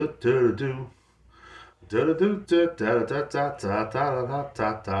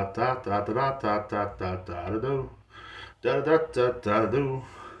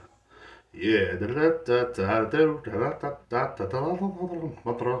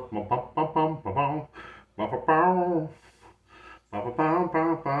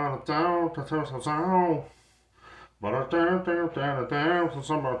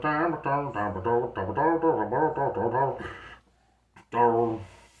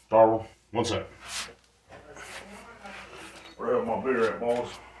One second. Where have my beer at, boys?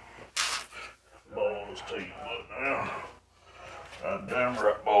 Boys, tell you what now. God damn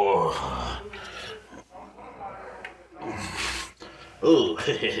right, boy. Ooh.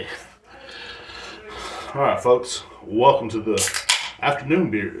 Alright, folks. Welcome to the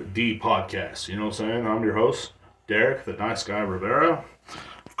Afternoon Beer D podcast. You know what I'm saying? I'm your host, Derek, the nice guy Rivera.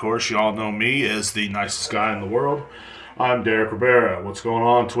 Of course, you all know me as the nicest guy in the world. I'm Derek Rivera. What's going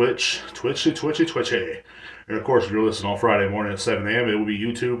on, Twitch? Twitchy. And of course, if you're listening on Friday morning at 7 a.m., it will be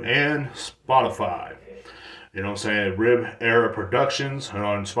YouTube and Spotify. You know what I'm saying? Rib Era Productions. And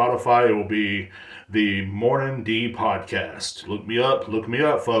on Spotify, it will be the Morning D Podcast. Look me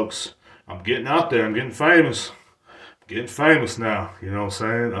up, folks. I'm getting out there. I'm getting famous. Getting famous now. You know what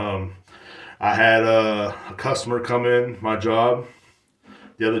I'm saying? I had a customer come in my job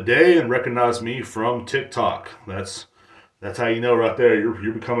the other day and recognize me from TikTok. That's how you know right there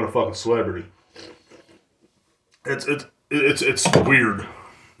you're becoming a fucking celebrity. It's weird,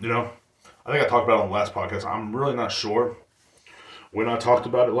 you know. I think I talked about it on the last podcast. I'm really not sure when I talked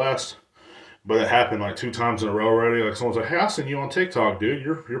about it last, but it happened like 2 times in a row already. Like someone's like, "Hey, I seen you on TikTok, dude.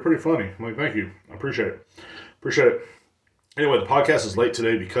 You're pretty funny." I'm like, "Thank you. I appreciate it." Anyway, the podcast is late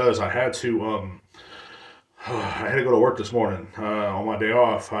today because I had to go to work this morning on my day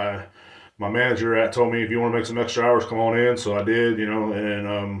off. My manager told me if you want to make some extra hours, come on in. So I did, you know,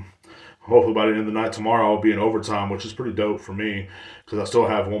 and hopefully by the end of the night tomorrow I'll be in overtime, which is pretty dope for me because I still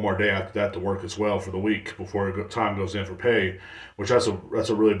have one more day after that to work as well for the week before time goes in for pay, which that's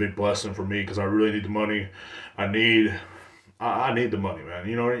a really big blessing for me because I really need the money. I need the money, man.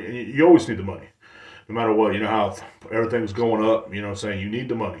 You know, you always need the money. No matter what, you know how everything's going up, you know what I'm saying? You need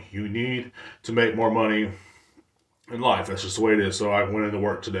the money. You need to make more money in life. That's just the way it is. So I went into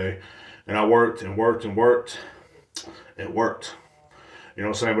work today and I worked. It worked. You know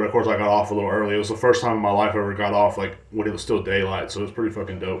what I'm saying? But of course I got off a little early. It was the first time in my life I ever got off like when it was still daylight. So it was pretty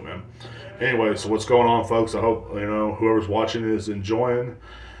fucking dope, man. Anyway, so what's going on, folks? I hope, you know, whoever's watching is enjoying.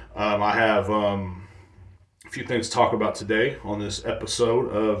 I have a few things to talk about today on this episode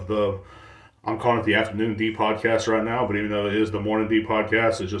of I'm calling it the Afternoon D Podcast right now, but even though it is the Morning D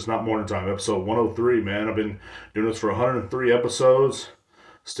Podcast, it's just not morning time. Episode 103, man. I've been doing this for 103 episodes,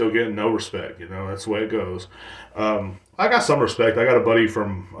 still getting no respect. You know, that's the way it goes. I got some respect. I got a buddy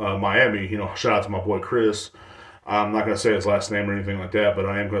from Miami, you know, shout out to my boy Chris. I'm not going to say his last name or anything like that, but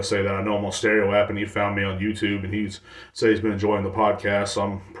I am going to say that I know him on Stereo App, and he found me on YouTube, and he's been enjoying the podcast, so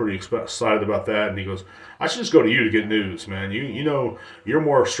I'm pretty excited about that. And he goes, I should just go to you to get news, man. You know, you're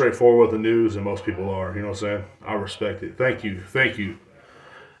more straightforward with the news than most people are. You know what I'm saying? I respect it. Thank you. You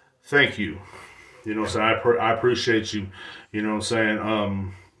know what I'm saying? I appreciate you. You know what I'm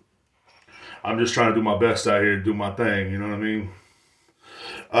saying? I'm just trying to do my best out here to do my thing. You know what I mean?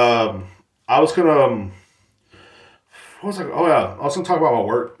 I was gonna I was gonna talk about my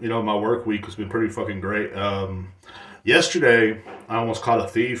work. You know, my work week has been pretty fucking great. Yesterday, I almost caught a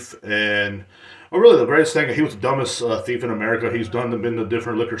thief, and really the greatest thing, he was the dumbest thief in America. He's been to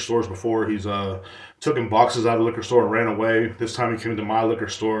different liquor stores before. He's taken boxes out of the liquor store and ran away. This time he came to my liquor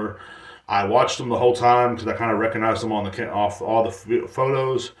store. I watched him the whole time because I kind of recognized him off all the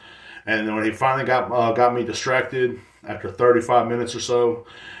photos. And then when he finally got me distracted after 35 minutes or so,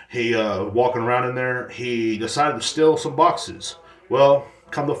 he walking around in there, he decided to steal some boxes. Well,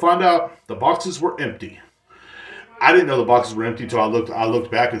 come to find out, the boxes were empty. I didn't know the boxes were empty until I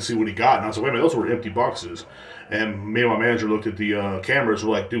looked back and see what he got, and I was like, wait a minute, those were empty boxes. And me and my manager looked at the cameras.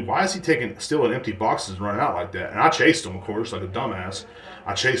 We're like, dude, why is he stealing empty boxes and running out like that? And I chased him, of course, like a dumbass.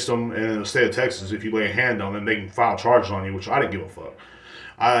 I chased him, and in the state of Texas, if you lay a hand on them, they can file charges on you, which I didn't give a fuck.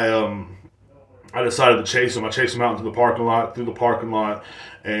 I decided to chase him. I chased him out through the parking lot,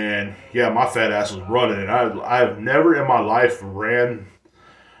 and yeah, my fat ass was running. And I've never in my life ran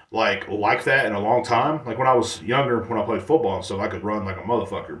like that in a long time. Like when I was younger, when I played football and stuff, I could run like a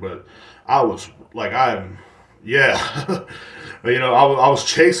motherfucker. But I was like, you know, I was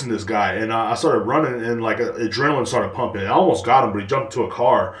chasing this guy, and I started running, and like adrenaline started pumping. I almost got him, but he jumped into a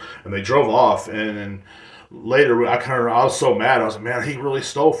car, and they drove off, and later, I was so mad. I was like, man, he really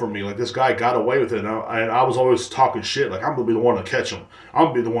stole from me. Like, this guy got away with it. And I was always talking shit. Like, I'm going to be the one to catch him. I'm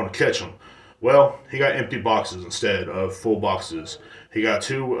going to be the one to catch him. Well, he got empty boxes instead of full boxes. He got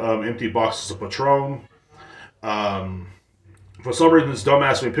two empty boxes of Patron. Um, for some reason, this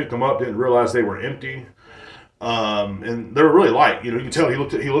dumbass, when he picked them up, didn't realize they were empty. And they were really light. You know, you can tell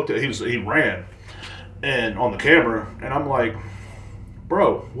he ran and on the camera. And I'm like,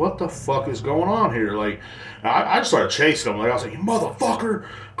 bro, what the fuck is going on here? Like, I just started chasing him. Like, I was like, you motherfucker,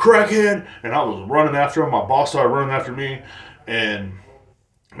 crackhead. And I was running after him. My boss started running after me. And,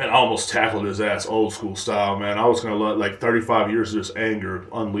 man, I almost tackled his ass old school style, man. I was going to let, like, 35 years of this anger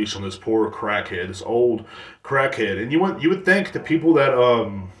unleash on this poor crackhead, this old crackhead. And you would think the people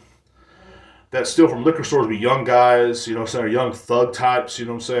that steal from liquor stores be young guys, you know what I'm saying, or young thug types, you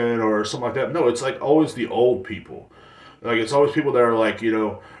know what I'm saying, or something like that. No, it's, like, always the old people. Like, it's always people that are, like,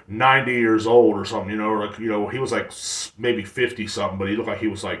 90 years old or something, or, like, he was, like, maybe 50 something, but he looked like he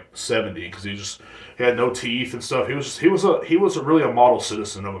was, like, 70 because he had no teeth and stuff. He was really a model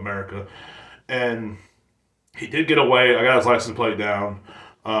citizen of America. And he did get away. I got his license plate down.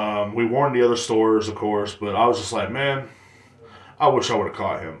 We warned the other stores, of course, but I was just like, man, I wish I would have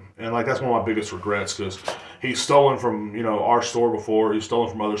caught him. And, like, that's one of my biggest regrets because he's stolen from, our store before. He's stolen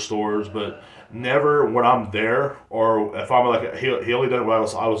from other stores, but never when I'm there, or if I'm like, he only did it when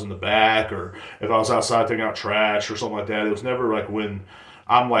I was in the back, or if I was outside taking out trash or something like that. It was never like when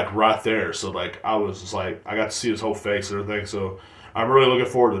I'm like right there. So like I was just like, I got to see his whole face and everything. So I'm really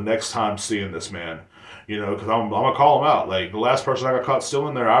looking forward to the next time seeing this man. Because I'm gonna call him out. Like the last person I got caught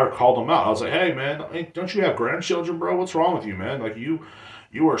stealing there, I called him out. I was like, hey man, don't you have grandchildren, bro? What's wrong with you, man? Like you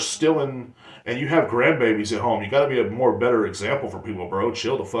are stealing, and you have grandbabies at home. You got to be a more better example for people, bro.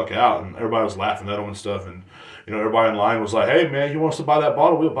 Chill the fuck out. And everybody was laughing at him and stuff. And everybody in line was like, "Hey, man, you want us to buy that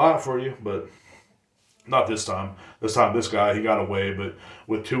bottle? We'll buy it for you." But not this time. This time, this guy he got away, but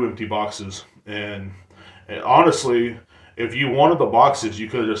with two empty boxes. And honestly, if you wanted the boxes, you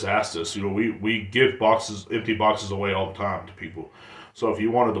could have just asked us. We give empty boxes away all the time to people. So if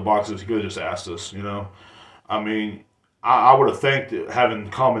you wanted the boxes, you could have just asked us. I mean, I would have think that having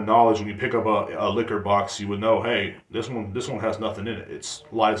common knowledge, when you pick up a liquor box, you would know, hey, this one has nothing in it. It's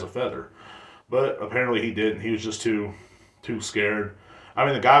light as a feather. But apparently he didn't. He was just too scared. I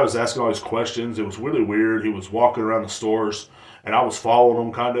mean, the guy was asking all these questions. It was really weird. He was walking around the stores, and I was following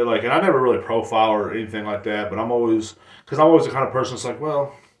him kind of like, and I never really profile or anything like that. But because I'm always the kind of person that's like,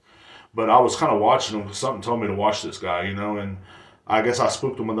 well, but I was kind of watching him because something told me to watch this guy, and I guess I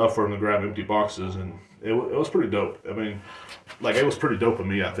spooked him enough for him to grab empty boxes, and it was pretty dope. I mean, like, it was pretty dope of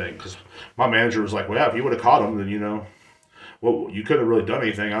me, I think, because my manager was like, well, yeah, if you would have caught him, then, well, you couldn't have really done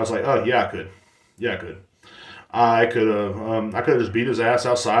anything. I was like, oh, yeah, I could. Yeah, I could. I could have just beat his ass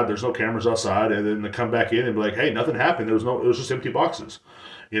outside. There's no cameras outside, and then to come back in and be like, hey, nothing happened. It was just empty boxes.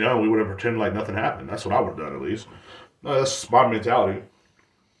 We would have pretended like nothing happened. That's what I would have done, at least. No, that's my mentality.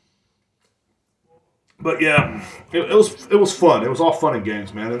 But yeah, it was fun. It was all fun and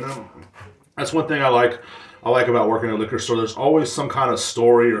games, man. And that's one thing I like. I like about working at a liquor store. There's always some kind of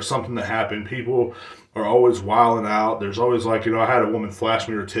story or something that happened. People are always wilding out. There's always like, I had a woman flash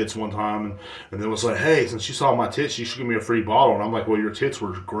me her tits one time, and then was like, hey, since you saw my tits, you should give me a free bottle. And I'm like, well, your tits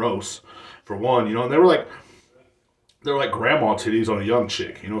were gross, for one, and they were like grandma titties on a young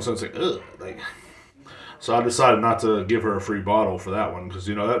chick, so it's like, ugh, like. So I decided not to give her a free bottle for that one because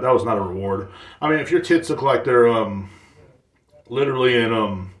that was not a reward. I mean, if your tits look like they're literally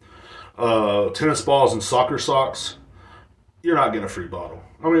in tennis balls and soccer socks, you're not getting a free bottle.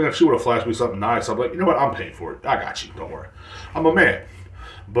 I mean, if she would have flashed me something nice, I'd be like, you know what, I'm paying for it. I got you. Don't worry. I'm a man.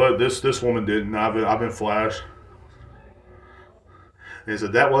 But this woman didn't. I've been flashed. And he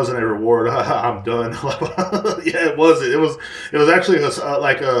said that wasn't a reward. I'm done. Yeah, it wasn't. It was actually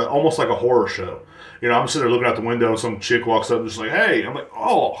almost like a horror show. I'm sitting there looking out the window, and some chick walks up and just like, hey. I'm like,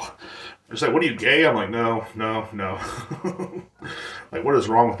 oh. She's like, what are you, gay? I'm like, no. Like, what is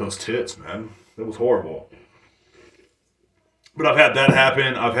wrong with those tits, man? It was horrible. But I've had that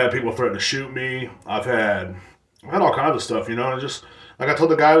happen. I've had people threaten to shoot me. I've had all kinds of stuff, and just, like I told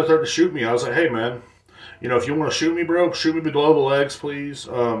the guy who threatened to shoot me, I was like, hey, man, if you want to shoot me, bro, shoot me below the legs, please.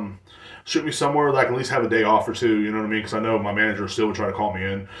 Shoot me somewhere that I can at least have a day off or two, you know what I mean? Because I know my manager still would try to call me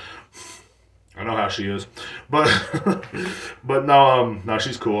in. I know how she is, but but no,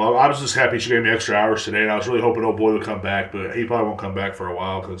 she's cool. I was just happy she gave me extra hours today, and I was really hoping old boy would come back, but he probably won't come back for a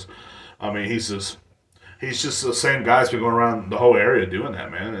while because, I mean, he's just the same guy that's been going around the whole area doing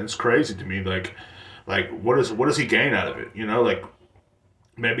that, man. And it's crazy to me, like what does he gain out of it? Like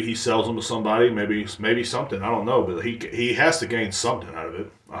maybe he sells them to somebody, maybe something, I don't know, but he has to gain something out of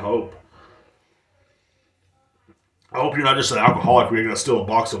it. I hope. I hope you're not just an alcoholic where you're gonna steal a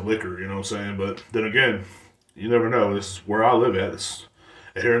box of liquor. You know what I'm saying? But then again, you never know. This is where I live at. It's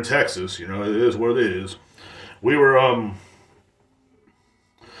here in Texas. You know, it is what it is. We were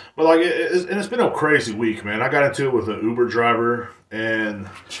but like and it's been a crazy week, man. I got into it with an Uber driver, and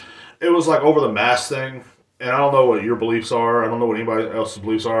it was like over the mask thing. And I don't know what your beliefs are. I don't know what anybody else's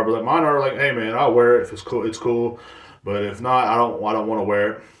beliefs are, but like mine are like, hey man, I'll wear it if it's cool. It's cool, but if not, I don't. I don't want to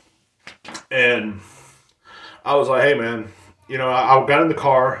wear it. And I was like, hey man, I got in the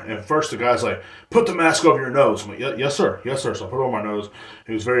car, and first the guy's like, put the mask over your nose. I'm like, yes sir, yes sir. So I put it on my nose.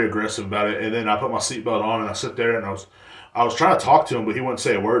 He was very aggressive about it, and then I put my seatbelt on, and I sit there, and I was trying to talk to him, but he wouldn't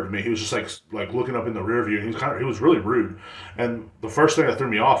say a word to me. He was just like looking up in the rear view, and he was really rude. And the first thing that threw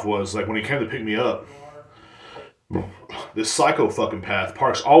me off was like when he came to pick me up, this psycho fucking path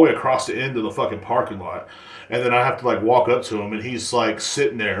parks all the way across the end of the fucking parking lot, and then I have to like walk up to him, and he's like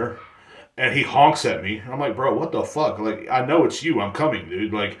sitting there, and he honks at me. And I'm like, bro, what the fuck? Like, I know it's you. I'm coming,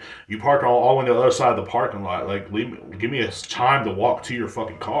 dude. Like, you parked all on the other side of the parking lot. Like, give me a time to walk to your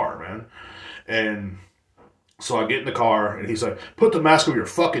fucking car, man. And so I get in the car, and he's like, put the mask over your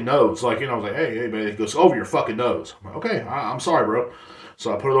fucking nose. Like, I was like, hey, man. He goes, over your fucking nose. I'm like, okay, I'm sorry, bro.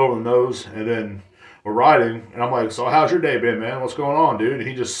 So I put it over the nose, and then we're riding, and I'm like, so how's your day been, man? What's going on, dude? And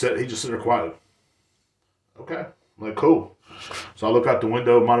he just sit there quietly. Okay. I'm like, cool. So I look out the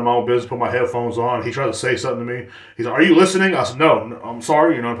window, minding my own business, put my headphones on. He tried to say something to me. He's like, are you listening? I said, no, I'm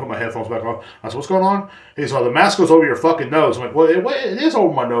sorry. I put my headphones back on. I said, what's going on? He's like, the mask goes over your fucking nose. I'm like, well, it is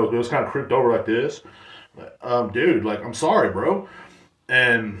over my nose, but it was kind of creeped over like this. Dude, like, I'm sorry, bro.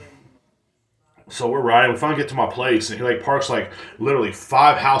 And so we're riding. We finally get to my place, and he like parks like literally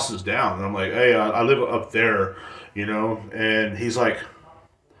 5 houses down. And I'm like, hey, I live up there, and he's like,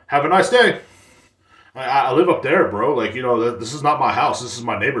 have a nice day. I live up there, bro. Like, this is not my house. This is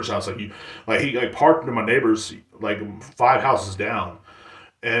my neighbor's house. He like parked in my neighbor's like 5 houses down,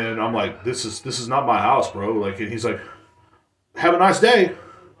 and I'm like, this is not my house, bro. Like, and he's like, have a nice day.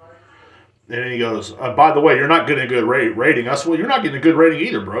 And then he goes, by the way, you're not getting a good rating. I said, well, you're not getting a good rating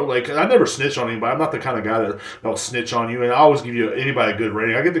either, bro. Like, I never snitch on anybody. I'm not the kind of guy that'll snitch on you. And I always give anybody a good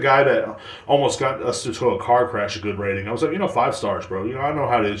rating. I get the guy that almost got us into a car crash a good rating. I was like, 5 stars, bro. I know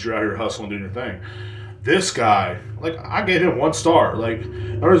how it is. You're out here hustling, doing your thing. This guy, like, I gave him 1 star. Like,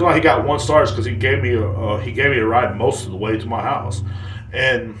 the reason why he got 1 star is because he gave me a ride most of the way to my house.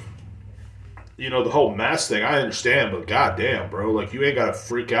 And the whole mask thing, I understand, but goddamn, bro, like, you ain't gotta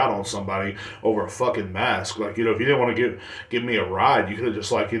freak out on somebody over a fucking mask. Like, if you didn't want to give me a ride, you could have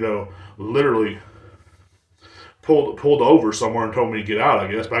just like, literally pulled over somewhere and told me to get out,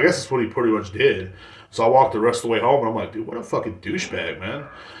 I guess. But I guess that's what he pretty much did. So I walked the rest of the way home, and I'm like, dude, what a fucking douchebag, man.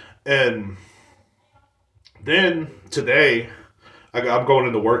 And then today, I'm going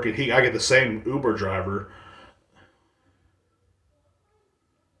into work, and I get the same Uber driver.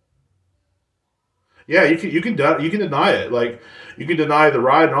 Yeah, you can deny it. Like, you can deny the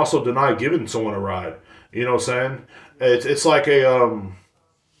ride and also deny giving someone a ride. You know what I'm saying? It's like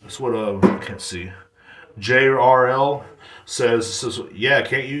that's what I can't see. JRL says, yeah,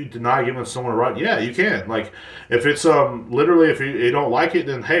 can't you deny giving someone a ride? Yeah, you can. Like, if it's literally, if you don't like it,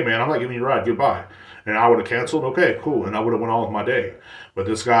 then hey man, I'm not giving you a ride. Goodbye. And I would have canceled. Okay, cool, and I would have went on with my day. But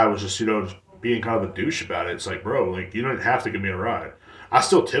this guy was just just being kind of a douche about it. It's like, bro, like, you don't have to give me a ride. I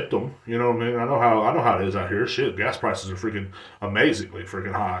still tipped them. You know what I mean? I know how it is out here. Shit, gas prices are freaking amazingly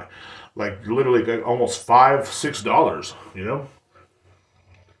freaking high. Like, literally like almost $5-6.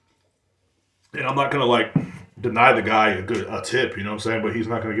 And I'm not gonna like deny the guy a tip. You know what I'm saying? But he's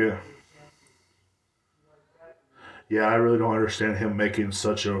not gonna get. Yeah, I really don't understand him making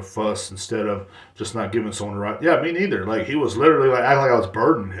such a fuss instead of just not giving someone a ride. Yeah, me neither. Like, he was literally like acting like I was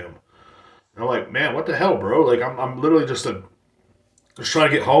burdening him. And I'm like, man, what the hell, bro? Like, I'm literally just trying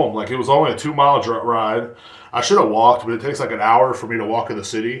to get home. Like, it was only a 2 mile ride. I should have walked, but it takes like an hour for me to walk in the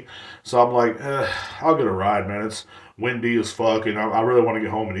city. So I'm like, I'll get a ride, man. It's windy as fuck, and I really want to get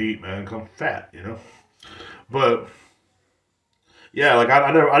home and eat, man. 'Cause I'm fat. But yeah, like,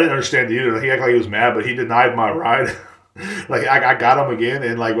 I didn't understand it either. He acted like he was mad, but he denied my ride. Like, I got him again,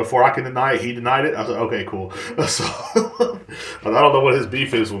 and like before I can deny it, he denied it. I was like, okay, cool. So I don't know what his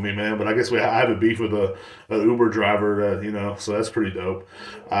beef is with me, man, but I guess I have a beef with a Uber driver, so that's pretty dope.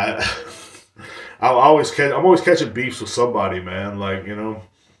 I I'm always catching beefs with somebody, man. Like,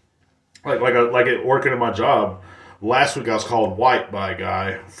 like at working in my job. Last week I was called white by a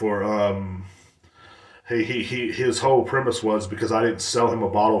guy for his whole premise was because I didn't sell him a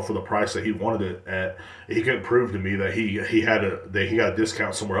bottle for the price that he wanted it at. He couldn't prove to me that he got a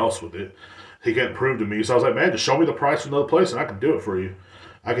discount somewhere else with it. He couldn't prove to me, so I was like, man, just show me the price from another place and I can do it for you.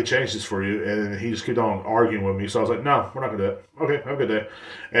 I could change this for you. And he just kept on arguing with me. So I was like, no, we're not going to do it. Okay, have a good day.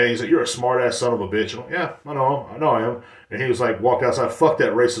 And he's like, you're a smart ass son of a bitch. I'm like, yeah, I know. I know I am. And he was like, walked outside, fuck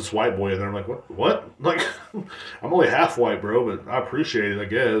that racist white boy. And then I'm like, what? What? Like, I'm only half white, bro, but I appreciate it, I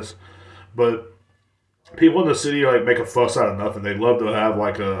guess. But people in the city like make a fuss out of nothing. They love to have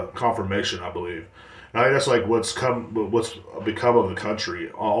like a confirmation, I believe. And I think that's like what's become of the country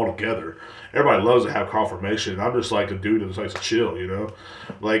altogether. Everybody loves to have confirmation. I'm just like a dude that just likes to chill, you know.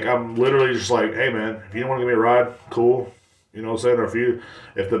 Like I'm literally just like, hey man, if you don't want to give me a ride, cool. You know what I'm saying? Or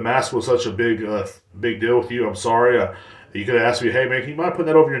if the mask was such a big deal with you, I'm sorry. You could have asked me, hey man, can you mind putting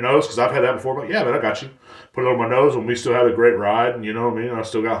that over your nose? Because I've had that before. But yeah, man, I got you. Put it over my nose, and we still had a great ride. And you know what I mean? I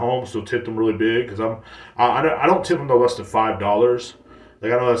still got home, still tipped them really big because I don't tip them no less than $5.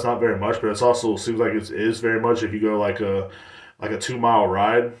 Like I know that's not very much, but it's also seems like it is very much if you go like a 2 mile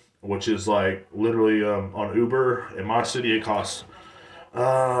ride, which is like literally on Uber in my city it costs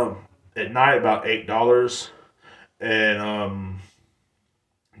um, at night about $8, and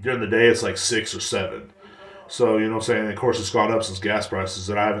during the day it's like 6 or 7. So you know what I'm saying. And of course, it's gone up since gas prices,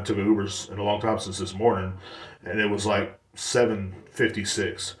 and I haven't took Ubers in a long time since this morning, and it was like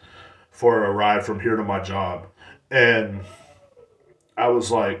 7.56 for a ride from here to my job, and I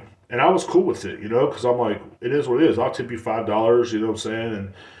was like, and I was cool with it, you know, because I'm like, it is what it is. I'll tip you $5, you know what I'm saying,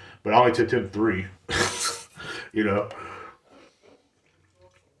 and but I only tipped him 3, you know.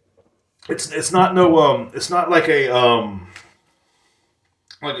 It's not no it's not like a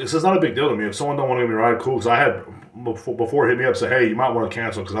like it's just not a big deal to me. If someone don't want to give me a ride, cool. Because I had before hit me up say, hey, you might want to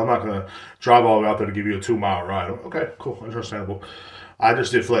cancel because I'm not gonna drive all the way out there to give you a 2 mile ride. Okay, cool, understandable. I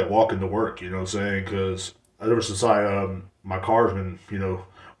just did feel like walking to work, you know what I'm saying? Because ever since I my car's been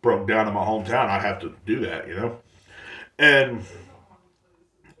broke down in my hometown, I have to do that, you know. And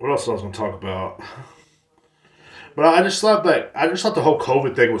what else I was gonna talk about? But I just thought the whole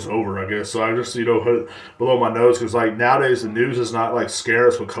COVID thing was over. I guess so. I just put it below my nose because like nowadays the news is not like scare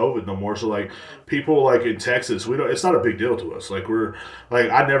us with COVID no more. So like people like in Texas, we don't. It's not a big deal to us. Like we're like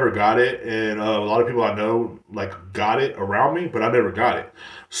I never got it, and a lot of people I know like got it around me, but I never got it.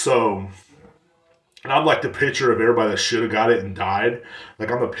 So and I'm like the picture of everybody that should have got it and died.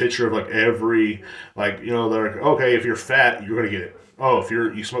 Like I'm the picture of like every like they're like okay if you're fat you're gonna get it. Oh if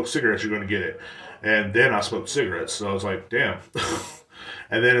you smoke cigarettes you're gonna get it. And then I smoked cigarettes, so I was like damn.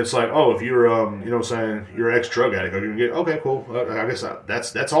 And then it's like oh if you're what I'm saying you're an ex drug addict you're gonna get okay cool I guess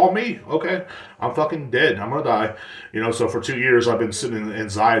that's all me okay I'm fucking dead I'm gonna die so for 2 years I've been sitting in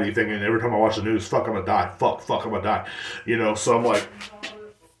anxiety thinking every time I watch the news fuck I'm gonna die fuck I'm gonna die so I'm like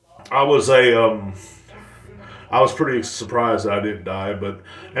I was a I was pretty surprised that I didn't die, but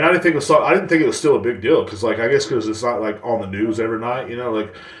and I didn't think it was still a big deal because like I guess because it's not like on the news every night,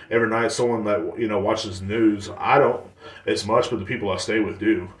 like every night someone that watches the news. I don't as much, but the people I stay with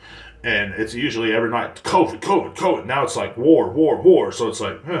do, and it's usually every night COVID. Now it's like war. So it's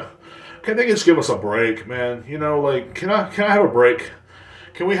like, can they just give us a break, man? Like can I have a break?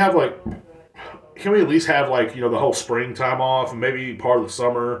 Can we have like can we at least have like the whole springtime off and maybe part of the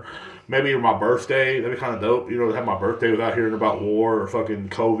summer? Maybe my birthday. That'd be kind of dope. To have my birthday without hearing about war or fucking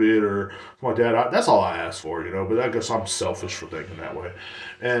COVID or something like that. That's all I ask for. But I guess I'm selfish for thinking that way.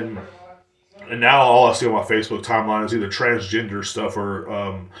 And now all I see on my Facebook timeline is either transgender stuff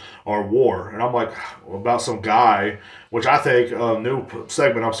or war. And I'm like about some guy, which I think a new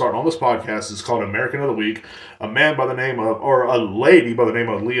segment I'm starting on this podcast is called American of the Week. A man by the name of or a lady by the name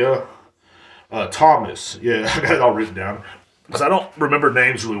of Leah Thomas. Yeah, I got it all written down because I don't remember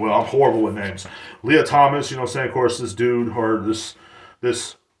names really well. I'm horrible with names. Leah Thomas, what I'm saying? Of course, this dude or this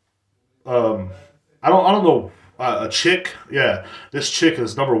I don't know a chick. Yeah, this chick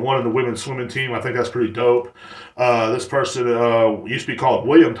is number one in the women's swimming team. I think that's pretty dope. This person used to be called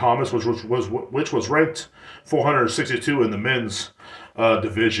William Thomas, which was ranked 462 in the men's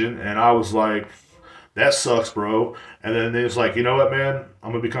division, and I was like, that sucks, bro. And then it's like, you know what, man?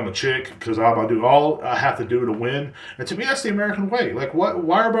 I'm gonna become a chick because I'm gonna do all I have to do to win. And to me, that's the American way. Like, what?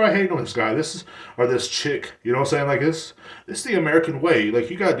 Why are I hating on this guy? This chick. You know what I'm saying? Like this is the American way. Like,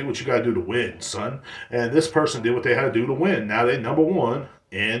 you gotta do what you gotta do to win, son. And this person did what they had to do to win. Now they number one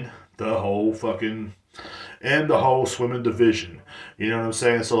in the whole fucking and the whole swimming division. You know what I'm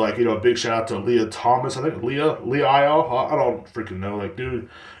saying? So like, a big shout out to Leah Thomas. I think Leah I don't freaking know. Like, dude,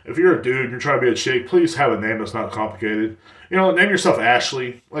 if you're a dude and you're trying to be a chick, please have a name that's not complicated. Name yourself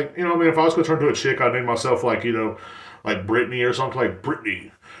Ashley. Like, if I was gonna turn to a chick, I'd name myself like, like Brittany or something like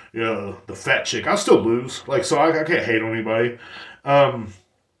Brittany. The fat chick. I'll still lose. Like, so I can't hate on anybody.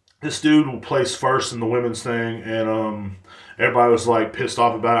 This dude will place first in the women's thing, and everybody was like pissed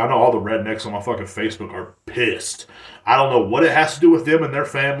off about it. I know all the rednecks on my fucking Facebook are pissed. I don't know what it has to do with them and their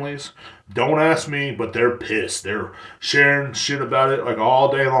families. Don't ask me, but they're pissed. They're sharing shit about it like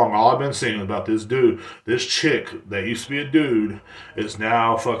all day long. All I've been seeing about this dude, this chick that used to be a dude, is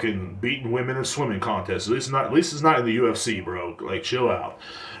now fucking beating women in swimming contests. At least it's not in the UFC, bro. Like, chill out.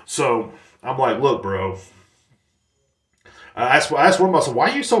 So I'm like, look, bro. I asked one of myself, why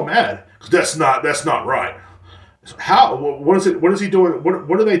are you so mad? Because that's not right. How? What is it? What is he doing?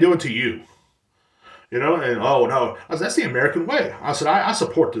 What are they doing to you? You know? And oh no, I said, that's the American way. I said, I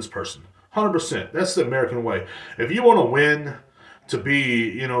support this person, 100%. That's the American way. If you want to win, to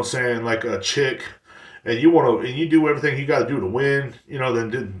be, saying like a chick, and you do everything you got to do to win,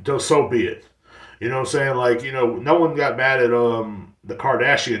 then so be it. You know what I'm saying? Like, no one got mad at the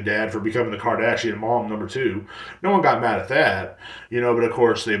Kardashian dad for becoming the Kardashian mom number two. No one got mad at that. But of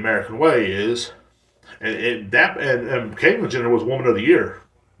course the American way is, and Caitlyn Jenner was Woman of the Year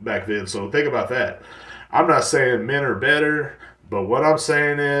back then. So think about that. I'm not saying men are better, but what I'm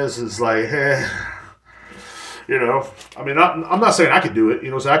saying is like, I mean, I'm not saying I could do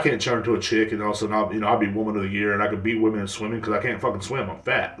it. So I can't turn to a chick and also not, I'll be Woman of the Year and I could beat women in swimming because I can't fucking swim. I'm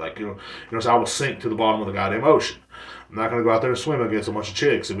fat. Like, so I will sink to the bottom of the goddamn ocean. I'm not gonna go out there and swim against a bunch of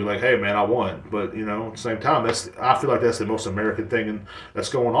chicks and be like, hey man, I won. But at the same time, I feel like that's the most American thing that's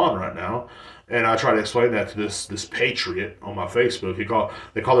going on right now. And I try to explain that to this patriot on my Facebook.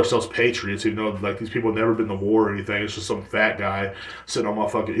 They call themselves patriots, even though like these people have never been to war or anything. It's just some fat guy sitting on my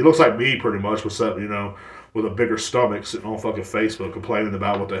fucking. He looks like me pretty much, with with a bigger stomach, sitting on fucking Facebook complaining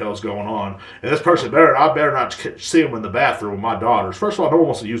about what the hell's going on. And this person I better not see him in the bathroom with my daughters. First of all, no one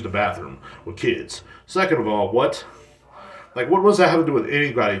wants to use the bathroom with kids. Second of all, what? Like, what does that have to do with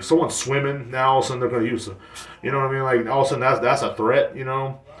anybody? If someone's swimming, now all of a sudden they're going to use it. You know what I mean? Like, all of a sudden that's a threat, in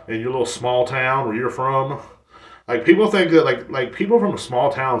your little small town where you're from. Like, people think that, like people from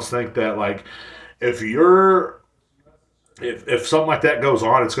small towns think that, like, if something like that goes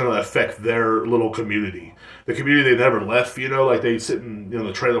on, it's going to affect their little community. The community they never left, like they sit in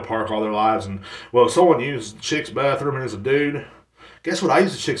the trailer park all their lives. And, well, if someone used the chick's bathroom and is a dude. Guess what? I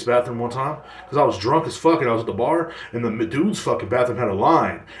used the chick's bathroom one time because I was drunk as fuck and I was at the bar and the dude's fucking bathroom had a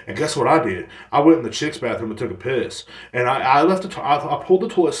line. And guess what I did? I went in the chick's bathroom and took a piss. And I left I pulled the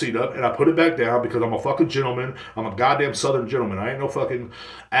toilet seat up and I put it back down because I'm a fucking gentleman. I'm a goddamn southern gentleman. I ain't no fucking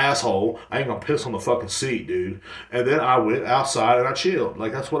asshole. I ain't gonna piss on the fucking seat, dude. And then I went outside and I chilled.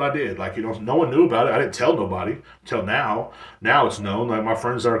 Like, that's what I did. Like, no one knew about it. I didn't tell nobody until now. Now it's known. Like, my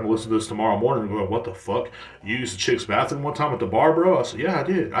friends that are gonna listen to this tomorrow morning and go, what the fuck? You used the chick's bathroom one time at the bar, bro? I said, yeah, I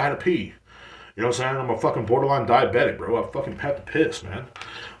did. I had to pee. You know what I'm saying? I'm a fucking borderline diabetic, bro. I fucking had to piss, man.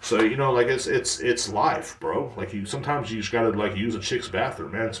 So, like, it's life, bro. Like, sometimes you just gotta, like, use a chick's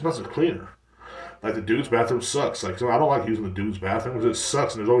bathroom, man. Sometimes it's cleaner. Like, the dude's bathroom sucks. Like, so I don't like using the dude's bathroom because it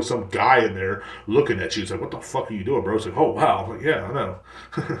sucks, and there's always some guy in there looking at you. It's like, what the fuck are you doing, bro? It's like, oh, wow. I'm like, yeah, I know.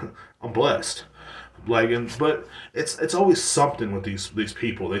 I'm blessed. Like, but it's always something with these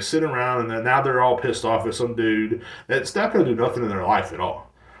people. They sit around and then now they're all pissed off at some dude that's not gonna do nothing in their life at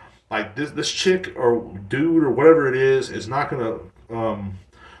all. Like, this chick or dude or whatever it is not gonna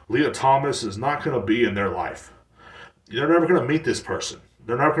Leah Thomas is not gonna be in their life. They're never gonna meet this person.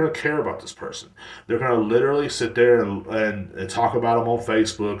 They're not going to care about this person. They're going to literally sit there and talk about them on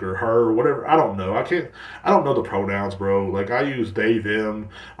Facebook or her or whatever. I don't know. I don't know the pronouns, bro. Like, I use they, them.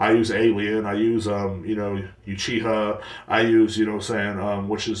 I use alien. I use, Uchiha. I use,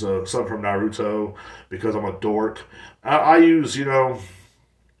 which is something from Naruto because I'm a dork. I use,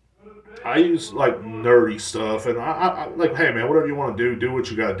 I use like nerdy stuff, and I like, hey man, whatever you want to do what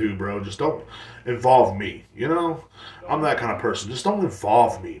you gotta do, bro. Just don't involve me. I'm that kind of person. Just don't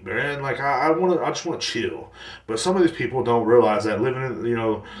involve me, man. Like, I just want to chill. But some of these people don't realize that living in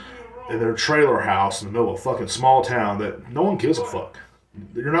in their trailer house in the middle of a fucking small town that no one gives a fuck.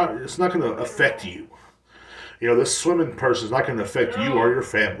 It's not gonna affect you. This swimming person is not gonna affect you or your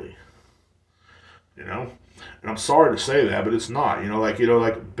family. And I'm sorry to say that, but it's not.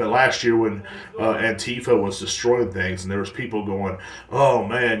 But last year when Antifa was destroying things, and there was people going, "Oh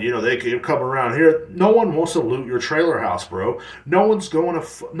man, they can come around here." No one wants to loot your trailer house, bro. No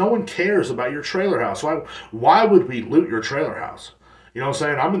one cares about your trailer house. Why would we loot your trailer house? You know what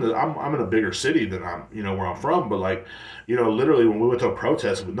I'm saying? I'm in a bigger city than where I'm from, but like, literally when we went to a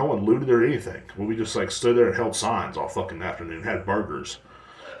protest, no one looted or anything. We just like stood there and held signs all fucking afternoon, had burgers.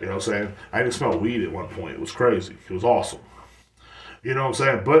 You know what I'm saying? I even smelled weed at one point. It was crazy. It was awesome. You know what I'm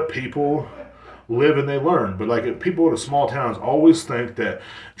saying? But people live and they learn. But like people in the small towns always think that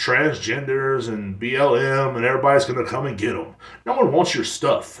transgenders and BLM and everybody's gonna come and get them. No one wants your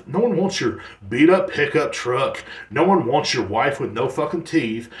stuff. No one wants your beat up pickup truck. No one wants your wife with no fucking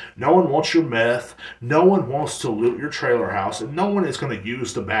teeth. No one wants your meth. No one wants to loot your trailer house, and no one is gonna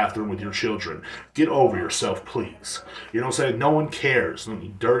use the bathroom with your children. Get over yourself, please. You know what I'm saying? No one cares.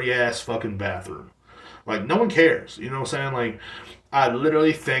 Dirty ass fucking bathroom. Like, no one cares. You know what I'm saying? Like, I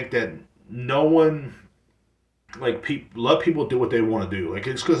literally think that no one, like, let people do what they want to do. Like,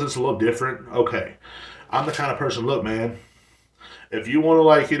 it's because it's a little different. Okay. I'm the kind of person, look, man, if you want to,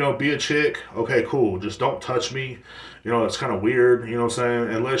 like, be a chick, okay, cool. Just don't touch me. It's kind of weird, you know what I'm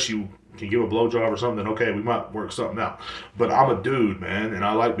saying? Unless you can give a blowjob or something, okay, we might work something out. But I'm a dude, man, and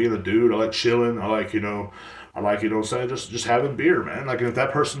I like being a dude. I like chilling. I like, I like, what I'm saying, just having beer, man. Like, if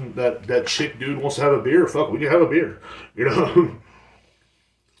that person, that chick dude wants to have a beer, fuck, we can have a beer.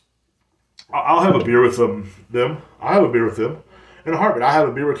 I'll have a beer with them. I have a beer with them in a heartbeat. I have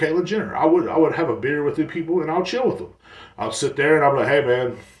a beer with Caitlyn Jenner. I would have a beer with the people, and I'll chill with them. I'll sit there and I'll be like, hey,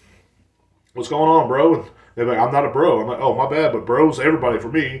 man, what's going on, bro? And they're like, I'm not a bro. I'm like, oh, my bad, but bro's everybody for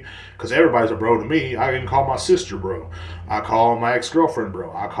me, because everybody's a bro to me. I even call my sister bro. I call my ex-girlfriend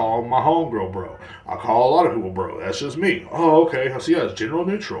bro. I call my homegirl bro. I call a lot of people bro. That's just me. Oh, okay. I see. Yeah, it's general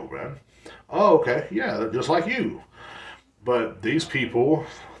neutral, man. Oh, okay. Yeah, they're just like you. But these people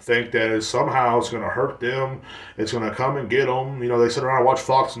think that somehow it's going to hurt them. It's going to come and get them. They sit around and watch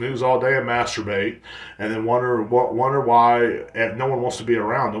Fox News all day and masturbate, and then wonder why no one wants to be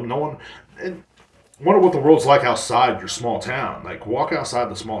around them. No one. And wonder what the world's like outside your small town. Like, walk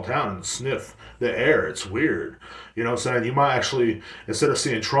outside the small town and sniff the air. It's weird. You know what I'm saying? You might actually, instead of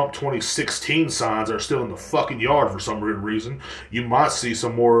seeing Trump 2016 signs that are still in the fucking yard for some weird reason, you might see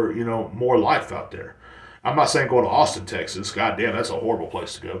some more, more life out there. I'm not saying go to Austin, Texas. God damn, that's a horrible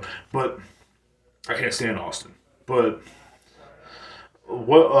place to go. But I can't stand Austin. But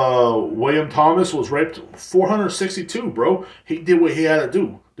William Thomas was raped 462, bro. He did what he had to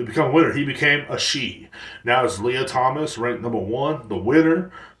do to become a winner. He became a she. Now it's Leah Thomas, ranked number 1, the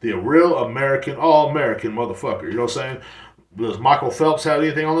winner, the real American, all-American motherfucker. You know what I'm saying? Does Michael Phelps have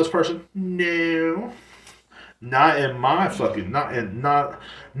anything on this person? No. Not in my fucking,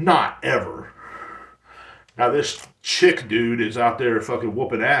 not ever. Now this chick dude is out there fucking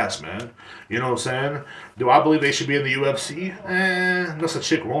whooping ass, man. You know what I'm saying? Do I believe they should be in the UFC? Unless a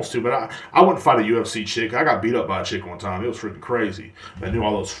chick wants to, but I wouldn't fight a UFC chick. I got beat up by a chick one time. It was freaking crazy. I knew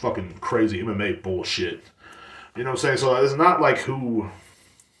all those fucking crazy MMA bullshit. You know what I'm saying? So it's not like who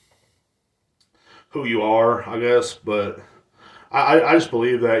you are, I guess, but I just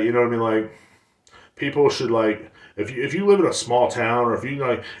believe that, you know what I mean? Like, people should, like, if you live in a small town, or if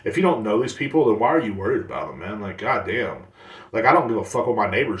you don't know these people, then why are you worried about them, man? Like, goddamn. Like, I don't give a fuck what my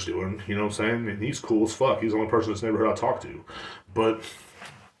neighbor's doing, you know what I'm saying? And he's cool as fuck. He's the only person in this neighborhood I talk to. But,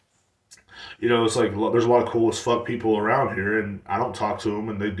 it's like, there's a lot of cool as fuck people around here, and I don't talk to them,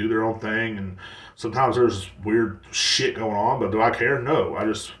 and they do their own thing, and sometimes there's weird shit going on, but do I care? No. I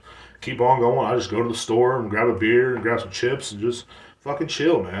just keep on going. I just go to the store and grab a beer and grab some chips and just fucking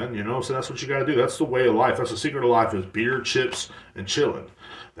chill, man. So that's what you gotta do. That's the way of life. That's the secret of life, is beer, chips, and chilling.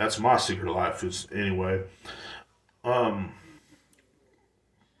 That's my secret of life, is, anyway.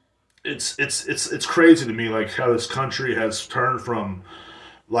 It's crazy to me, like, how this country has turned from,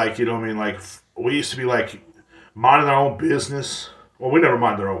 like, you know what I mean, like, we used to be, like, minding our own business. Well, we never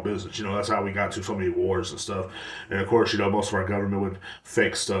minded our own business. That's how we got to so many wars and stuff. And, of course, most of our government would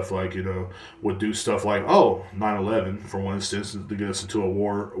fake stuff, like, would do stuff like, 9/11, for one instance, to get us into a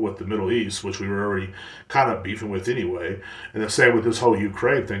war with the Middle East, which we were already kind of beefing with anyway. And the same with this whole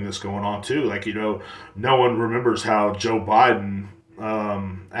Ukraine thing that's going on, too. Like, no one remembers how Joe Biden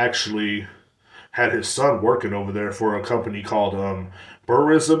actually had his son working over there for a company called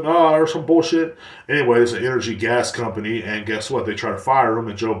Burisma or some bullshit. Anyway, it's an energy gas company, and guess what? They tried to fire him,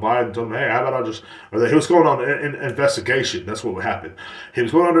 and Joe Biden told him, hey, how about he was going on an investigation. That's what happened. He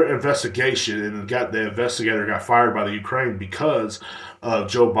was going under investigation, and the investigator got fired by the Ukraine because of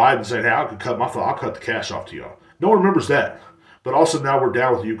Joe Biden saying, hey, I'll cut the cash off to y'all. No one remembers that. But also now we're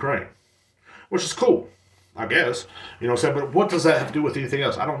down with Ukraine, which is cool, I guess. You know what I'm saying? But what does that have to do with anything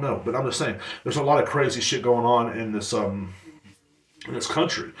else? I don't know. But I'm just saying, there's a lot of crazy shit going on in this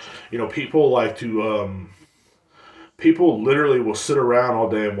country. People like to people literally will sit around all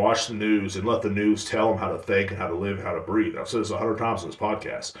day and watch the news and let the news tell them how to think and how to live and how to breathe. I've said this 100 times in this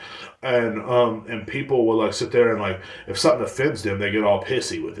podcast, and people will like sit there and like if something offends them, they get all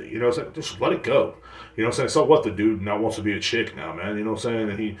pissy with it. You know, it's like just let it go. You know what I'm saying? So what, the dude now wants to be a chick now, man. You know what I'm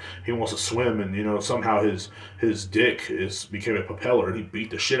saying? And he wants to swim, and you know somehow his dick became a propeller, and he beat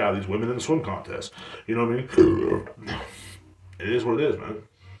the shit out of these women in the swim contest. You know what I mean? It is what it is, man.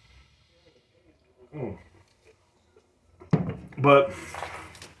 But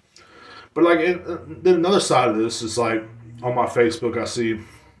like then another side of this is like on my Facebook I see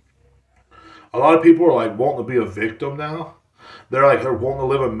a lot of people are like wanting to be a victim now. They're wanting to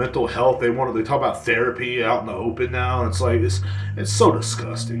live in mental health. They talk about therapy out in the open now, and it's like it's so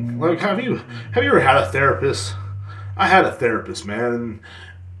disgusting. Like have you ever had a therapist? I had a therapist, man. And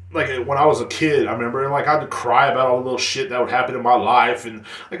like when I was a kid, I remember, and like I had to cry about all the little shit that would happen in my life, and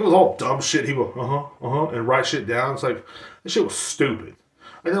like it was all dumb shit. He would and write shit down. It's like this shit was stupid.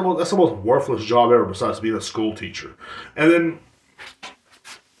 Like that's the most worthless job ever, besides being a school teacher. And then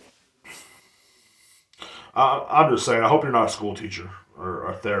I'm just saying, I hope you're not a school teacher or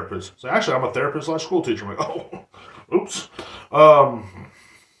a therapist. So actually, I'm a therapist / school teacher. I'm like, oh, oops. Probably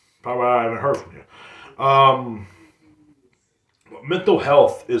I haven't heard from you. Mental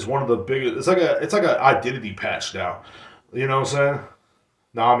health is one of the biggest. It's like an identity patch now. You know what I'm saying?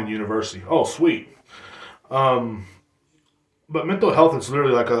 Now I'm in university. Oh, sweet. But mental health is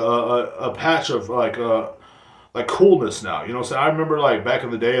literally like a patch of like coolness now. You know what I'm saying? I remember like back in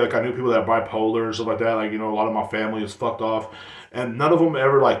the day, like I knew people that had bipolar and stuff like that. Like, you know, a lot of my family is fucked off, and none of them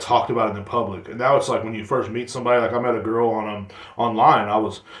ever like talked about it in public. And now it's like when you first meet somebody, like I met a girl on online. I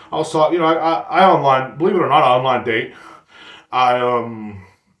was talking, you know, I online, believe it or not, I online date.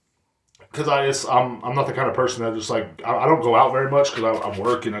 Because I'm not the kind of person that just like I don't go out very much because I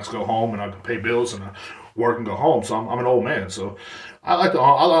work and I just go home and I pay bills and I work and go home. So I'm an old man. So I like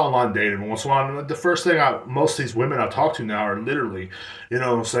online date every once in a while. And the first thing most of these women I talk to now are literally, you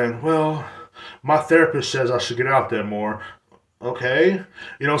know, saying, well, my therapist says I should get out there more. Okay,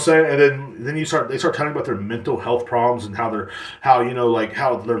 you know what I'm saying? And then they start telling about their mental health problems and how you know, like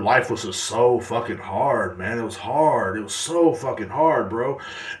how their life was just so fucking hard, man. It was hard. It was so fucking hard, bro.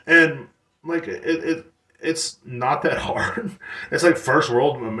 And like it's not that hard. It's like first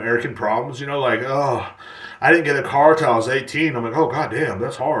world American problems, you know, like, oh, I didn't get a car till I was 18. I'm like, oh god damn,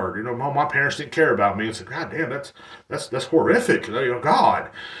 that's hard. You know, my parents didn't care about me. It's like, god damn, that's horrific. You know,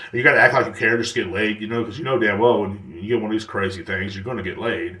 God, you got to act like you care just to get laid, you know, because you know damn well when you get one of these crazy things, you're going to get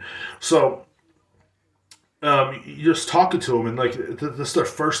laid. So you're just talking to them, and like that's their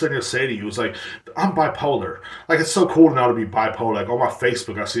first thing to say to you is like, I'm bipolar. Like it's so cool now to be bipolar. Like on my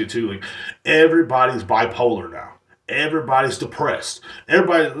Facebook I see it too. Like everybody's bipolar now. Everybody's depressed.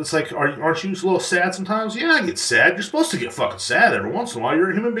 Everybody, it's like, aren't you a little sad sometimes? Yeah, I get sad. You're supposed to get fucking sad every once in a while.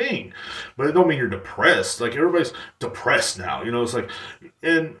 You're a human being. But it don't mean you're depressed. Like, everybody's depressed now. You know, it's like,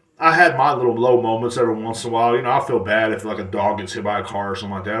 and I had my little low moments every once in a while. You know, I feel bad if, like, a dog gets hit by a car or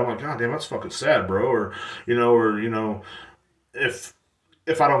something like that. I'm like, god damn, that's fucking sad, bro. Or, if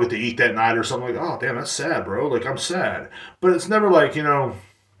I don't get to eat that night or something, like, oh, damn, that's sad, bro. Like, I'm sad. But it's never like, you know,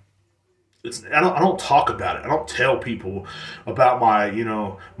 I don't talk about it. I don't tell people about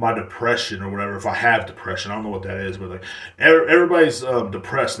my depression or whatever. If I have depression, I don't know what that is, but like everybody's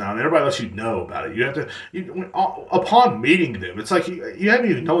depressed now, and everybody lets you know about it. You have to upon meeting them. It's like you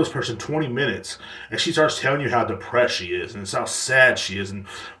haven't even known this person 20 minutes, and she starts telling you how depressed she is, and it's how sad she is, and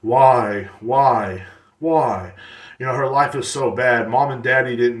why. You know, her life is so bad. Mom and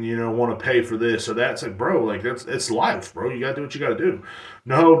daddy didn't, want to pay for this or that. It's like, bro, like it's life, bro. You gotta do what you gotta do.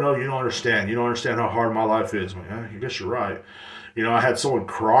 No, you don't understand. You don't understand how hard my life is. I'm like, I guess you're right. You know, I had someone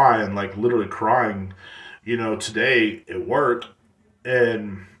crying, like literally crying, today at work,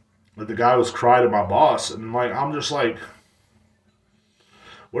 and like, the guy was crying to my boss, and like I'm just like,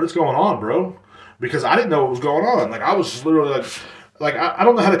 what is going on, bro? Because I didn't know what was going on. Like I was just literally like I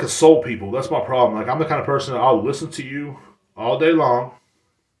don't know how to console people. That's my problem. Like I'm the kind of person that I'll listen to you all day long.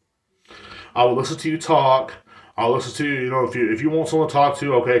 I will listen to you talk. I'll listen to you. If you want someone to talk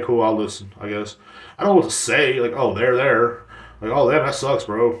to, okay, cool. I'll listen. I guess I don't know what to say. Like, oh, they're there. Like, oh, damn, that sucks,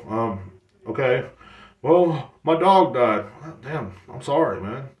 bro. Okay. Well, my dog died. Damn, I'm sorry,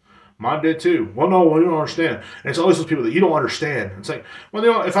 man. Mine did too. Well, no, you don't understand. And it's always those people that you don't understand. It's like,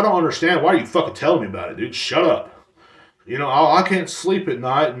 well, if I don't understand, why are you fucking telling me about it, dude? Shut up. I can't sleep at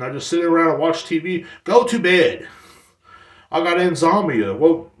night, and I just sit around and watch TV. Go to bed. I got insomnia.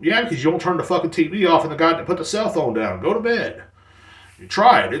 Well, yeah, because you don't turn the fucking TV off and the guy that put the cell phone down. Go to bed. You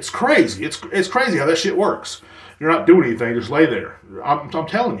try it. It's crazy. It's crazy how that shit works. You're not doing anything. Just lay there. I'm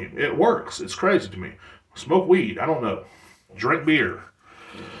telling you, it works. It's crazy to me. Smoke weed. I don't know. Drink beer.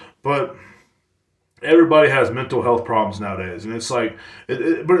 But everybody has mental health problems nowadays, and it's like,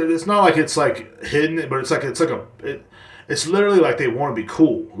 but it's not like it's like hidden, but it's literally like they want to be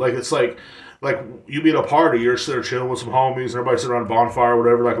cool. Like it's like you be at a party, you're there chilling with some homies, and everybody sitting around a bonfire or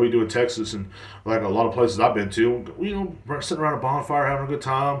whatever, like we do in Texas, and like a lot of places I've been to, we're sitting around a bonfire having a good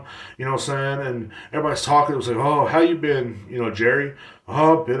time, you know what I'm saying? And everybody's talking. It was like, oh, how you been, Jerry?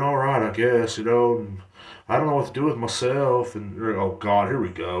 Oh, been all right, I guess, And I don't know what to do with myself, and you're like, oh God, here we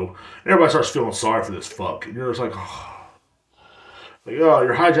go. And everybody starts feeling sorry for this fuck, and you're just like, oh,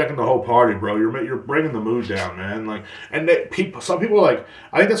 you're hijacking the whole party, bro. You're bringing the mood down, man. Like, and some people like,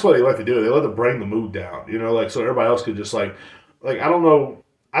 I think that's what they like to do. They like to bring the mood down, like so everybody else could just like I don't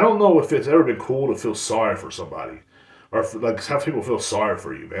know if it's ever been cool to feel sorry for somebody, or like have people feel sorry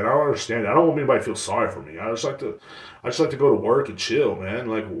for you, man. I don't understand it. I don't want anybody to feel sorry for me. I just like to go to work and chill, man.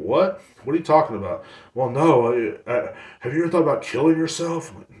 Like what? What are you talking about? Well, no. Have you ever thought about killing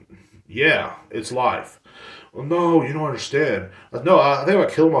yourself? Yeah, it's life. Well, no, you don't understand. No, I think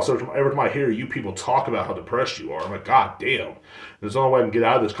about killing myself every time I hear you people talk about how depressed you are. I'm like, God damn. There's the only way I can get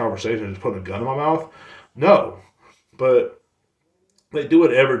out of this conversation is just putting a gun in my mouth. No, but they do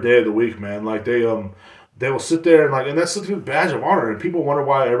it every day of the week, man. Like they will sit there and and that's a badge of honor. And people wonder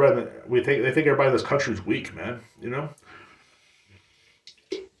why they think everybody in this country is weak, man.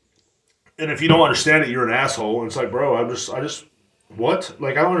 And if you don't understand it, you're an asshole. And it's like, bro, I just what?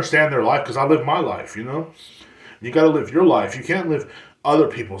 Like I don't understand their life because I live my life. You got to live your life. You can't live other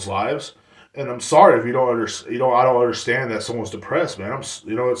people's lives. And I'm sorry if you don't understand. I don't understand that someone's depressed, man.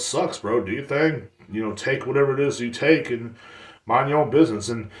 It sucks, bro. Do your thing. Take whatever it is you take and mind your own business.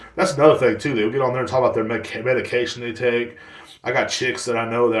 And that's another thing too. They'll get on there and talk about their medication they take. I got chicks that I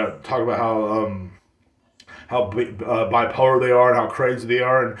know that talk about how bipolar they are and how crazy they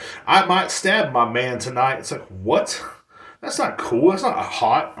are. And I might stab my man tonight. It's like what? That's not cool. That's not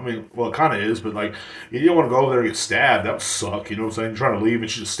hot. I mean, well, it kind of is, but like, you don't want to go over there and get stabbed. That would suck. You know what I'm saying? You're trying to leave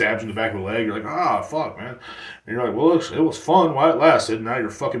and she just stabs you in the back of the leg. You're like, fuck, man. And you're like, well, it was fun while it lasted. And now you're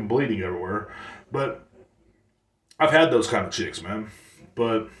fucking bleeding everywhere. But I've had those kind of chicks, man.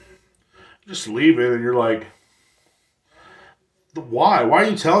 But just leave it and you're like, why? Why are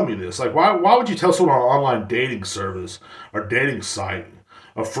you telling me this? Like, why would you tell someone on an online dating service or dating site,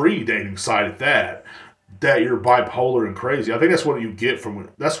 a free dating site at that you're bipolar and crazy? I think that's what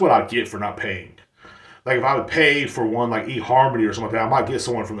I get for not paying. Like if I would pay for one like eHarmony or something like that, I might get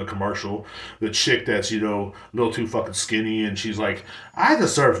someone from the commercial, the chick that's a little too fucking skinny, and she's like, I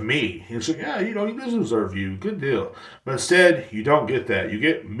deserve me. And she's like, yeah, he doesn't deserve you. Good deal. But instead, you don't get that. You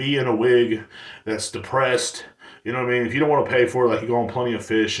get me in a wig that's depressed. You know what I mean? If you don't want to pay for it, like you go on Plenty of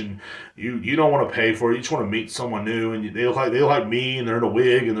Fish, and you don't want to pay for it, you just want to meet someone new, and they look like me, and they're in a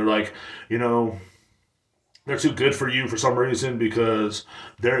wig, and they're like, they're too good for you for some reason because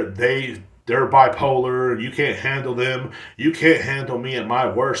they're bipolar and you can't handle them. You can't handle me at my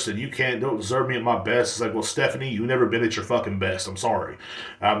worst and you don't deserve me at my best. It's like, well, Stephanie, you've never been at your fucking best. I'm sorry.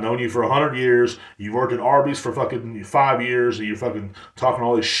 I've known you for 100 years. You've worked at Arby's for fucking 5 years and you're fucking talking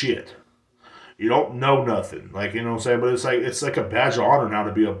all this shit. You don't know nothing. Like, you know what I'm saying? But it's like a badge of honor now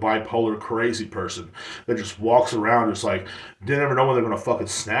to be a bipolar crazy person that just walks around just like, they never know when they're going to fucking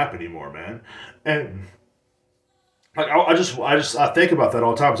snap anymore, man. And like I think about that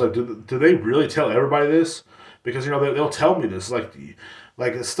all the time. It's like, do they really tell everybody this? Because they'll tell me this, like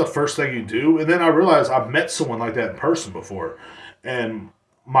it's the first thing you do. And then I realize I've met someone like that in person before, and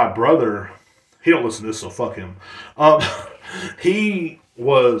my brother, he don't listen to this, so fuck him. He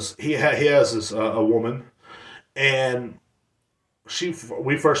has this a woman, and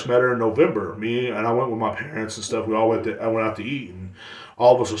we first met her in November. Me and I went with my parents and stuff. I went out to eat, and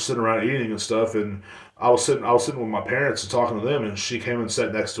all of us were sitting around eating and stuff. And I was sitting with my parents and talking to them, and she came and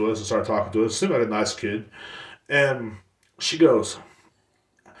sat next to us and started talking to us. Seemed like a nice kid, and she goes,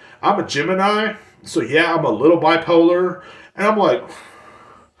 "I'm a Gemini, so yeah, I'm a little bipolar." And I'm like,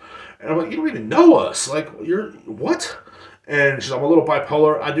 you don't even know us. Like, you're what? And she's, I'm a little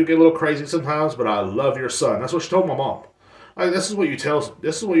bipolar. I do get a little crazy sometimes, but I love your son. That's what she told my mom. Like, this is what you tell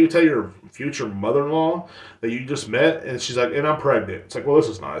your future mother-in-law that you just met, and she's like, and I'm pregnant. It's like, well, this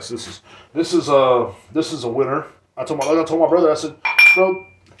is nice. This is a winner. I told my brother, I said, bro,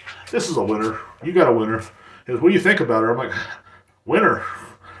 this is a winner. You got a winner. He goes, what do you think about her? I'm like, winner.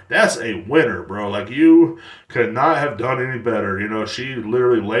 That's a winner, bro. Like, you could not have done any better. She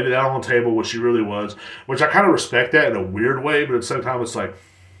literally laid it out on the table, what she really was, which I kind of respect that in a weird way, but at the same time, it's like,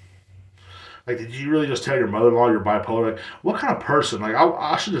 Like, did you really just tell your mother-in-law you're bipolar? Like, what kind of person? Like,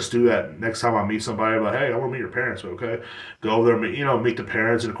 I should just do that next time I meet somebody. Like, hey, I want to meet your parents. Okay, go over there, meet the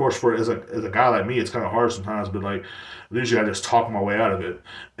parents. And of course, for as a guy like me, it's kind of hard sometimes. But like, usually I just talk my way out of it.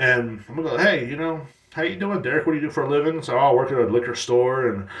 And I'm gonna go, hey, how you doing, Derek? What do you do for a living? So I work at a liquor store,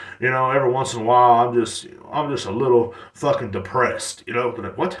 and every once in a while, I'm just a little fucking depressed. They're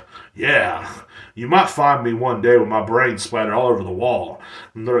like, what? Yeah, you might find me one day with my brain splattered all over the wall.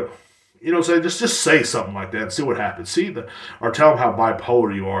 And they're like, say just say something like that and see what happens. Or tell them how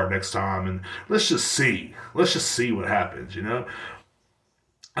bipolar you are next time, and let's just see. Let's just see what happens.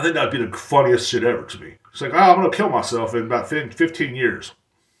 I think that'd be the funniest shit ever to me. It's like, I'm gonna kill myself in about 15 years.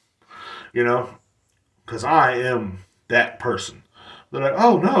 You know, because I am that person. They're like,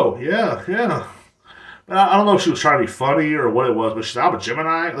 oh no, yeah, yeah. And I don't know if she was trying to be funny or what it was, but she's like, I'm a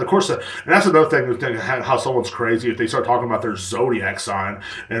Gemini. And of course, and that's another thing, how someone's crazy if they start talking about their zodiac sign,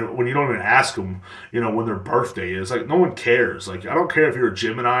 and when you don't even ask them, when their birthday is. Like, no one cares. Like, I don't care if you're a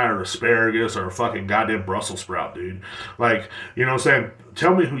Gemini or asparagus or a fucking goddamn Brussels sprout, dude. Like, you know what I'm saying?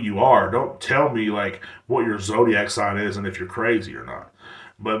 Tell me who you are. Don't tell me, like, what your zodiac sign is and if you're crazy or not.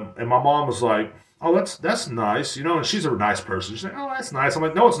 And my mom was like, oh, that's nice, and she's a nice person. She's like, oh, that's nice. I'm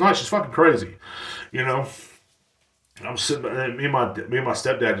like, no, it's not. She's fucking crazy, you know. I'm sitting, and me and my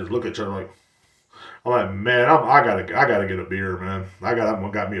stepdad just look at each other like, I'm like, man, I gotta get a beer, man.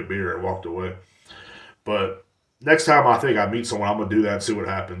 Got me a beer and walked away. But next time I think I meet someone, I'm gonna do that and see what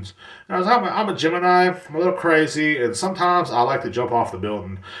happens. And I'm a Gemini. I'm a little crazy, and sometimes I like to jump off the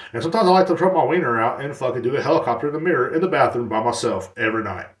building, and sometimes I like to throw my wiener out and fucking do a helicopter in the mirror in the bathroom by myself every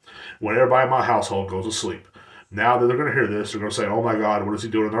night when everybody in my household goes to sleep. Now that they're going to hear this, they're going to say, oh my God, what is he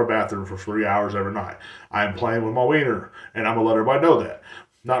doing in our bathroom for 3 hours every night? I am playing with my wiener, and I'm going to let everybody know that.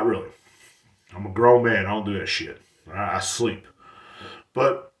 Not really. I'm a grown man. I don't do that shit. I sleep.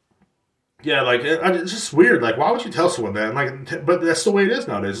 But, yeah, like, it's just weird. Like, why would you tell someone that? And like, but that's the way it is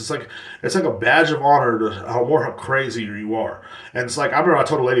nowadays. It's like a badge of honor to how more crazy you are. And it's like, I remember I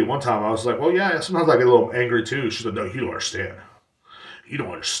told a lady one time, I was like, well, yeah, sometimes I get a little angry too. She's like, no, you don't understand. You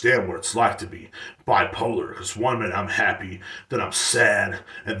don't understand what it's like to be bipolar. Because one minute I'm happy, then I'm sad,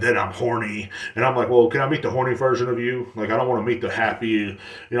 and then I'm horny. And I'm like, well, can I meet the horny version of you? Like, I don't want to meet the happy.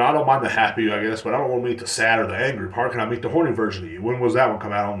 I don't mind the happy, I guess, but I don't want to meet the sad or the angry part. Can I meet the horny version of you? When was that one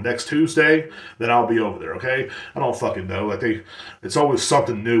come out? On next Tuesday? Then I'll be over there, okay? I don't fucking know. Like, it's always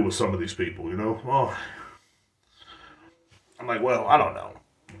something new with some of these people, Well, I'm like, well, I don't know.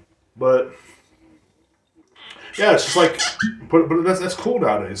 But yeah, it's just like, but that's cool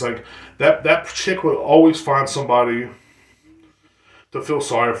nowadays. Like that chick would always find somebody to feel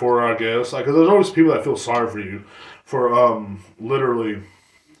sorry for her, I guess. Like, 'cause there's always people that feel sorry for you for literally.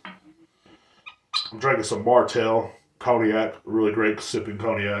 I'm drinking some Martell cognac, really great sipping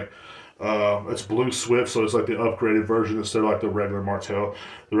cognac. It's Blue Swift, so it's like the upgraded version instead of like the regular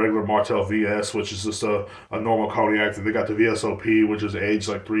Martell VS, which is just a normal cognac. Then they got the VSOP, which is aged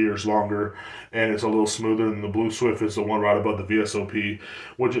like 3 years longer, and it's a little smoother than the Blue Swift is the one right above the VSOP,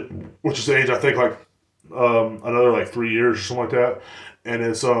 which is aged I think like another like 3 years or something like that. And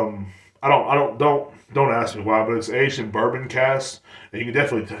it's don't ask me why, but it's aged in bourbon cask, and you can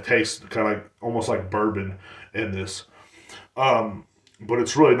definitely taste kind of like almost like bourbon in this. But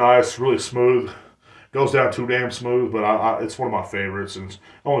it's really nice, really smooth. Goes down too damn smooth, but it's one of my favorites, and it's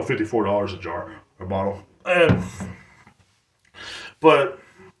only $54 a jar, a bottle. But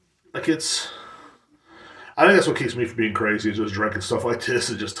like I think that's what keeps me from being crazy is just drinking stuff like this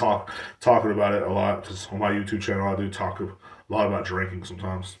and just talking about it a lot. Because on my YouTube channel, I do talk a lot about drinking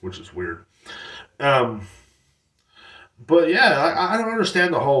sometimes, which is weird. Um, But yeah, I don't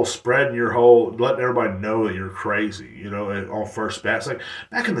understand the whole spreading your whole letting everybody know that you're crazy. On first bats. Like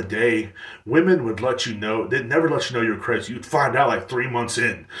back in the day, women would let you know. They'd never let you know you're crazy. You'd find out like 3 months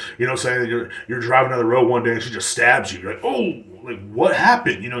in. Saying that you're driving down the road one day and she just stabs you. You're like, oh, like what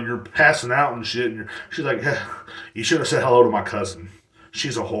happened? And you're passing out and shit. And she's like, you should have said hello to my cousin.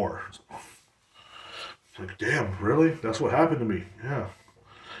 She's a whore. It's like, damn, really? That's what happened to me. Yeah.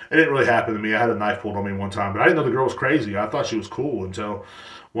 It didn't really happen to me. I had a knife pulled on me one time, but I didn't know the girl was crazy. I thought she was cool until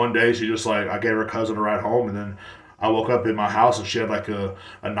one day she just like I gave her cousin a ride home, and then I woke up in my house and she had like a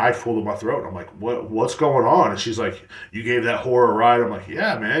knife pulled in my throat. And I'm like, what's going on? And she's like, you gave that whore a ride. I'm like,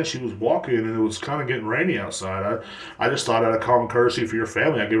 yeah, man. She was walking and it was kind of getting rainy outside. I just thought out of common courtesy for your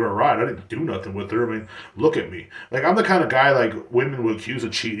family, I gave her a ride. I didn't do nothing with her. I mean, look at me. Like I'm the kind of guy like women would accuse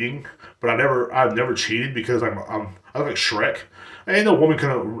of cheating, but I've never cheated because I'm like Shrek. Ain't no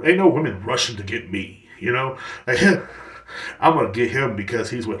women rushing to get me, Like, I'm gonna get him because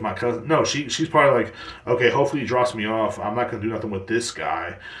he's with my cousin. No, she's probably like, okay, hopefully he drops me off. I'm not gonna do nothing with this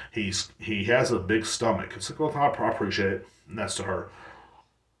guy. He has a big stomach. It's like, well, I appreciate it. And that's to her.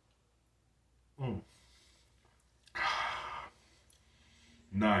 Mm,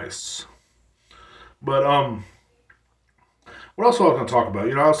 nice. But what else was I going to talk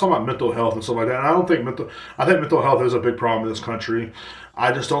about? I was talking about mental health and stuff like that. And I think mental health is a big problem in this country.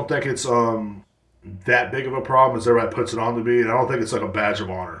 I just don't think it's that big of a problem as everybody puts it on to be, and I don't think it's like a badge of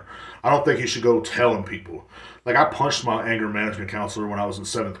honor. I don't think you should go telling people. Like I punched my anger management counselor when I was in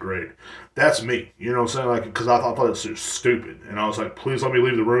seventh grade. That's me. You know what I'm saying? Like because I thought it was just stupid, and I was like, please let me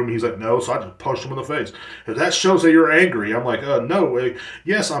leave the room. He's like, no. So I just punched him in the face. If that shows that you're angry, I'm like, no. Like,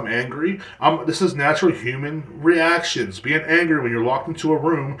 yes, I'm angry. This is natural human reactions. Being angry when you're locked into a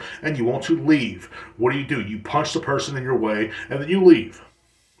room and you want to leave. What do? You punch the person in your way and then you leave.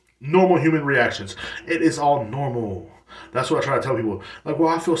 Normal human reactions. It is all normal. That's what I try to tell people. Like, well,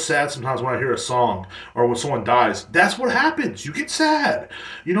 I feel sad sometimes when I hear a song or when someone dies. That's what happens. You get sad.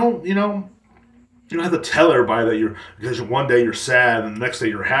 You don't have to tell everybody that because one day you're sad and the next day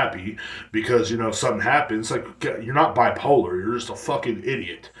you're happy because something happens. Like you're not bipolar. You're just a fucking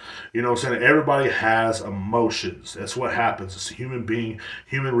idiot. You know what I'm saying? Everybody has emotions. That's what happens. It's a human being,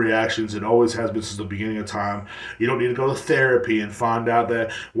 human reactions. It always has been since the beginning of time. You don't need to go to therapy and find out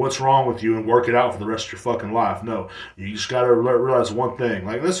that what's wrong with you and work it out for the rest of your fucking life. No, you just gotta realize one thing.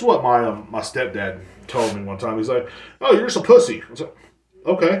 Like this is what my stepdad told me one time. He's like, "Oh, you're just a pussy." I was like,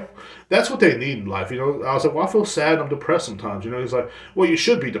 okay, that's what they need in life. I was like, well, I feel sad. I'm depressed sometimes. He's like, well, you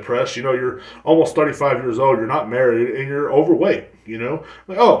should be depressed. You're almost 35 years old. You're not married and you're overweight.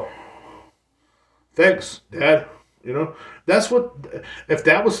 Like, oh, thanks, Dad. That's what. If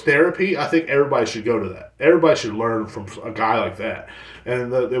that was therapy, I think everybody should go to that. Everybody should learn from a guy like that.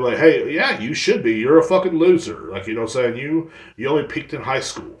 And they're like, hey, yeah, you should be. You're a fucking loser. Like, what I'm saying? You only peaked in high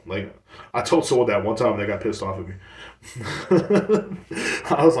school. Like, I told someone that one time and they got pissed off at me.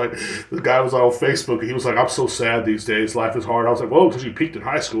 I was like, this guy was on Facebook and he was like, I'm so sad these days. Life is hard. I was like, well, because you peaked in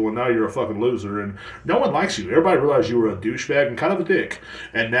high school and now you're a fucking loser and no one likes you. Everybody realized you were a douchebag and kind of a dick.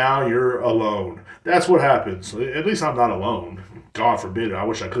 And now you're alone. That's what happens. At least I'm not alone. God forbid. I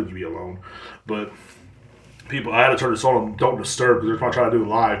wish I could be alone. But people, I had to turn this on Don't Disturb because they're probably trying to do it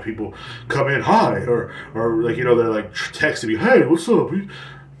live. People come in, hi, or like, they're like texting me, hey, what's up?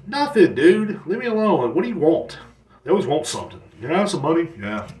 Nothing, dude. Leave me alone. Like, what do you want? They always want something. I have some money?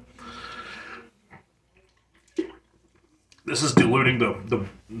 Yeah. This is diluting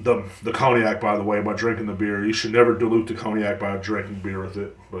the cognac, by the way, by drinking the beer. You should never dilute the cognac by drinking beer with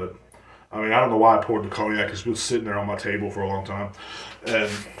it. But, I don't know why I poured the cognac. It's been sitting there on my table for a long time. And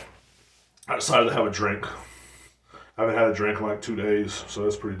I decided to have a drink. I haven't had a drink in like 2 days, so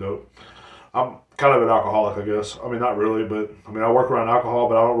that's pretty dope. I'm kind of an alcoholic, I guess. Not really, but I work around alcohol,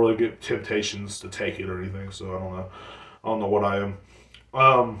 but I don't really get temptations to take it or anything. So I don't know. I don't know what I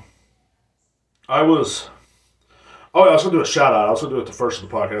am. I was. Oh, yeah, I was gonna do a shout out. I was gonna do it the first of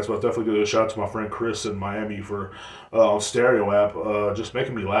the podcast, but I was definitely gonna do a shout out to my friend Chris in Miami for on Stereo app, just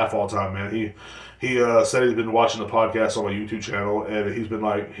making me laugh all the time, man. He said he's been watching the podcast on my YouTube channel, and he's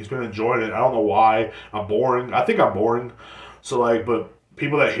been enjoying it. I don't know why. I'm boring. I think I'm boring. So but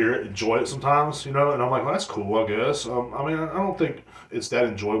people that hear it enjoy it sometimes, and I'm like, well, that's cool, I guess. I don't think it's that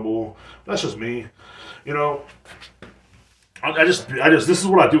enjoyable. That's just me, you know. I just, this is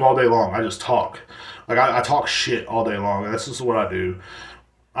what I do all day long. I just talk. Like, I talk shit all day long. That's just what I do.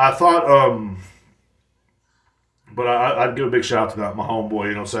 I thought, but I'd give a big shout out to my homeboy,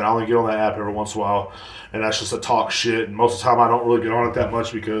 you know what I'm saying? I only get on that app every once in a while, and that's just to talk shit. And most of the time, I don't really get on it that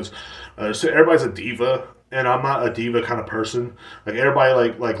much because so everybody's a diva, and I'm not a diva kind of person. Like,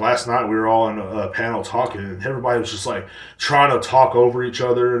 everybody, like last night, we were all in a panel talking, and everybody was just, like, trying to talk over each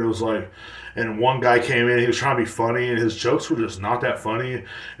other, and it was like, and one guy came in, he was trying to be funny, and his jokes were just not that funny.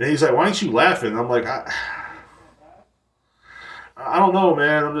 And he's like, why aren't you laughing? And I'm like, I don't know,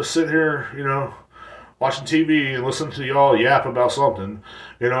 man. I'm just sitting here, watching TV and listening to y'all yap about something.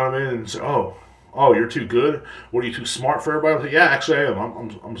 You know what I mean? And so, oh, you're too good? What, are you too smart for everybody? Like, yeah, actually I am.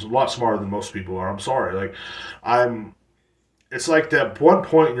 I'm a lot smarter than most people are. I'm sorry. Like, it's like that one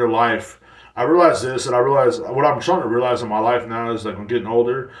point in your life, I realized this, and I realized what I'm starting to realize in my life now is, like, I'm getting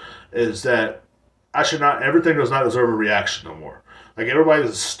older, is that everything does not deserve a reaction no more. Like, everybody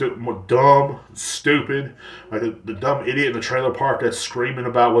is dumb, stupid. Like, the dumb idiot in the trailer park that's screaming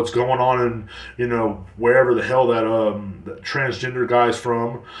about what's going on in, wherever the hell the transgender guy's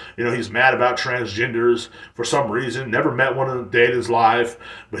from. He's mad about transgenders for some reason. Never met one in a day in his life,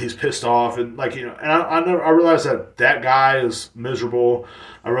 but he's pissed off. And, like, and I realize that guy is miserable.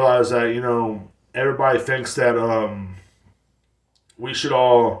 I realize that, everybody thinks that, we should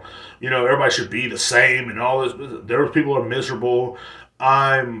all, everybody should be the same and all this. There are people who are miserable.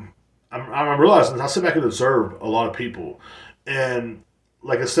 I'm realizing I sit back and observe a lot of people, and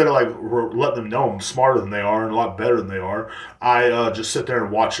like instead of like letting them know I'm smarter than they are and a lot better than they are, I just sit there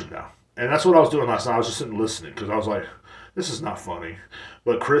and watch them now. And that's what I was doing last night. I was just sitting listening because I was like, this is not funny.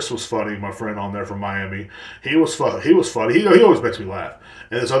 But Chris was funny, my friend on there from Miami. He was fun. He was funny. He always makes me laugh.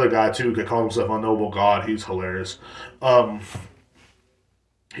 And this other guy too, could call himself Unknowable God. He's hilarious. Um,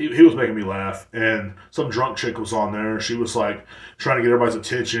 he was making me laugh, and some drunk chick was on there. She was like trying to get everybody's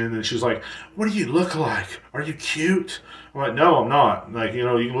attention, and she's like, "What do you look like? Are you cute?" I'm like, "No, I'm not." Like, you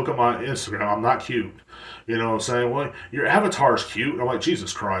can look at my Instagram. I'm not cute. You know what I'm saying? Well, your avatar's cute. And I'm like,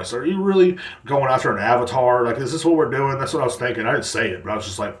 Jesus Christ, are you really going after an avatar? Like, is this what we're doing? That's what I was thinking. I didn't say it, but I was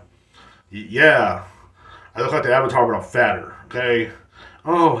just like, yeah, I look like the avatar, but I'm fatter. Okay.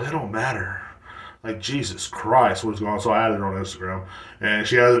 Oh, that don't matter. Like, Jesus Christ, what's going on? So I added her on Instagram, and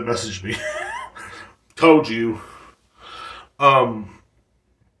she hasn't messaged me. Told you. Um,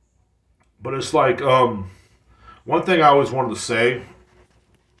 but it's like, one thing I always wanted to say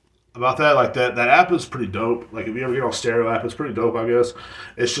about that, like that app is pretty dope. Like if you ever get on Stereo app, it's pretty dope, I guess.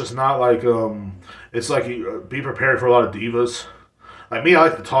 It's just not like, it's like you be prepared for a lot of divas. Like me, I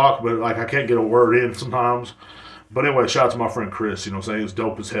like to talk, but like I can't get a word in sometimes. But anyway, shout out to my friend Chris. You know what I'm saying? He's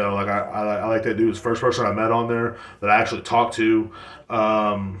dope as hell. Like I like that dude. He's the first person I met on there that I actually talked to.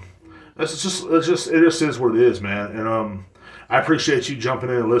 Um, it just is what it is, man. And I appreciate you jumping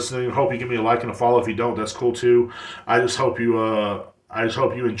in and listening. Hope you give me a like and a follow. If you don't, that's cool too. I just hope you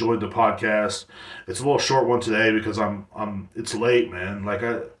enjoyed the podcast. It's a little short one today because it's late, man. Like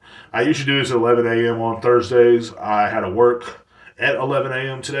I usually do this at 11 a.m. on Thursdays. I had to work at 11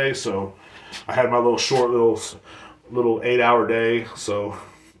 a.m. today, so I had my little short little 8-hour day. So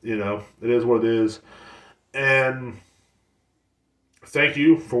it is what it is. And thank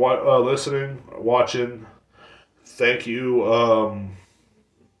you for listening, watching. Thank you.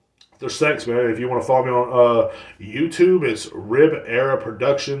 There's thanks, man. If you want to follow me on YouTube, it's Rib Era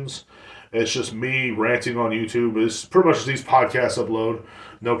Productions. It's just me ranting on YouTube. It's pretty much these podcasts upload.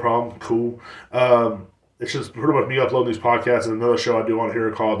 No problem. Cool. It's just pretty much me uploading these podcasts and another show I do on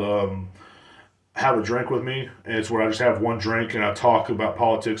here called Have a Drink with Me. And it's where I just have one drink and I talk about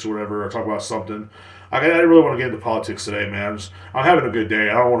politics or whatever, or talk about something. I didn't really want to get into politics today, man. I'm having a good day.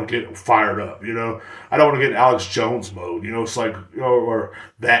 I don't want to get fired up, I don't want to get in Alex Jones mode, It's like, or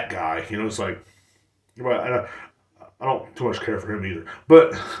that guy, It's like, I don't too much care for him either.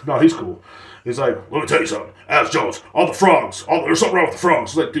 But, no, he's cool. He's like, let me tell you something. Alex Jones, all the frogs, there's something wrong with the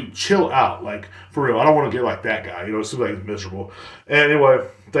frogs. It's like, dude, chill out. Like, for real. I don't want to get like that guy. It seems like he's miserable. Anyway,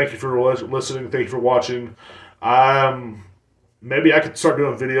 thank you for listening. Thank you for watching. Maybe I could start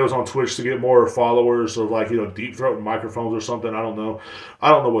doing videos on Twitch to get more followers of like, deep throat microphones or something. I don't know.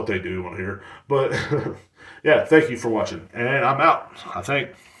 I don't know what they do on here. But, yeah, thank you for watching. And I'm out, I think.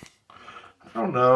 I don't know.